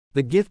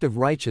The Gift of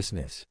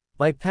Righteousness.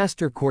 By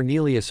Pastor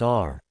Cornelius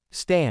R.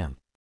 Stam.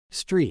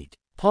 Street.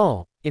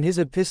 Paul, in his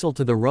epistle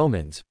to the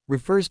Romans,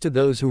 refers to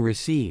those who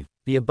receive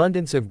the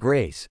abundance of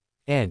grace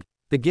and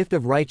the gift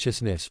of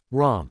righteousness,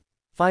 Rom.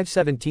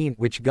 5:17,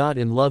 which God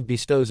in love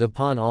bestows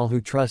upon all who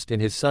trust in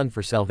his Son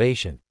for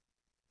salvation.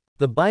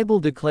 The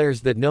Bible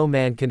declares that no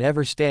man can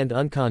ever stand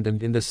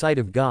uncondemned in the sight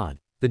of God,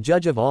 the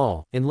judge of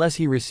all, unless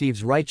he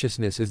receives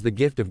righteousness as the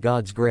gift of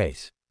God's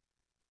grace.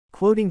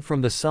 Quoting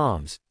from the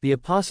Psalms, the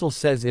Apostle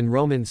says in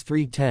Romans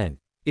 3:10,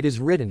 "It is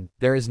written,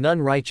 there is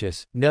none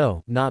righteous,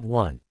 no, not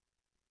one."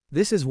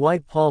 This is why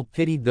Paul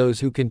pitied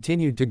those who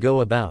continued to go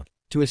about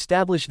to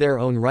establish their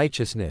own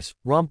righteousness,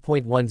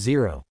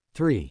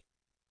 Rom.10:3.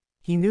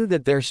 He knew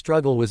that their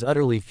struggle was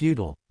utterly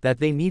futile, that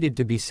they needed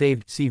to be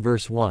saved, see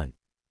verse 1.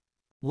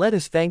 Let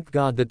us thank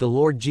God that the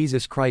Lord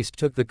Jesus Christ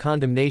took the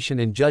condemnation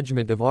and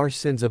judgment of our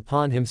sins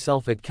upon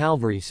himself at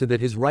Calvary so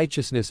that his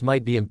righteousness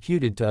might be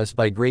imputed to us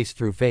by grace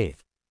through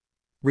faith.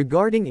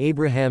 Regarding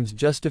Abraham's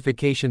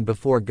justification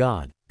before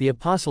God, the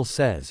Apostle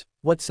says,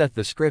 "What saith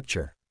the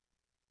Scripture?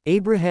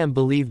 Abraham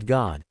believed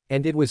God,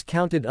 and it was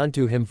counted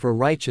unto him for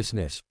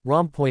righteousness,"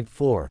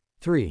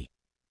 Rom.4:3.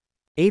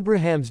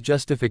 Abraham's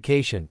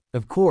justification,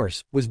 of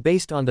course, was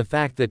based on the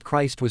fact that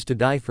Christ was to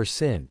die for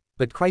sin,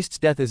 but Christ's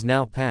death is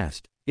now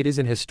past, it is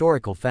an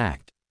historical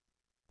fact.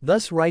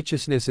 Thus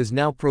righteousness is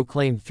now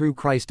proclaimed through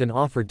Christ and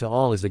offered to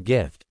all as a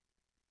gift.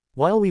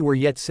 While we were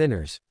yet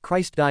sinners,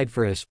 Christ died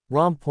for us,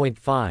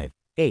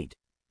 Rom.5:8.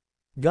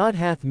 God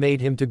hath made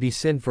him to be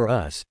sin for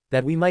us,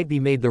 that we might be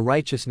made the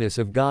righteousness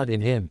of God in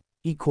him,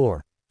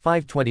 Cor.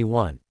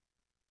 5:21.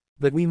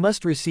 But we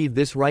must receive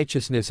this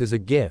righteousness as a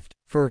gift,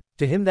 for,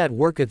 to him that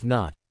worketh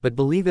not, but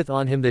believeth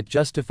on him that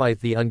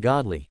justifieth the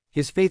ungodly,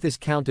 his faith is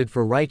counted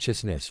for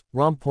righteousness,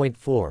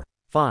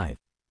 Rom.4:5.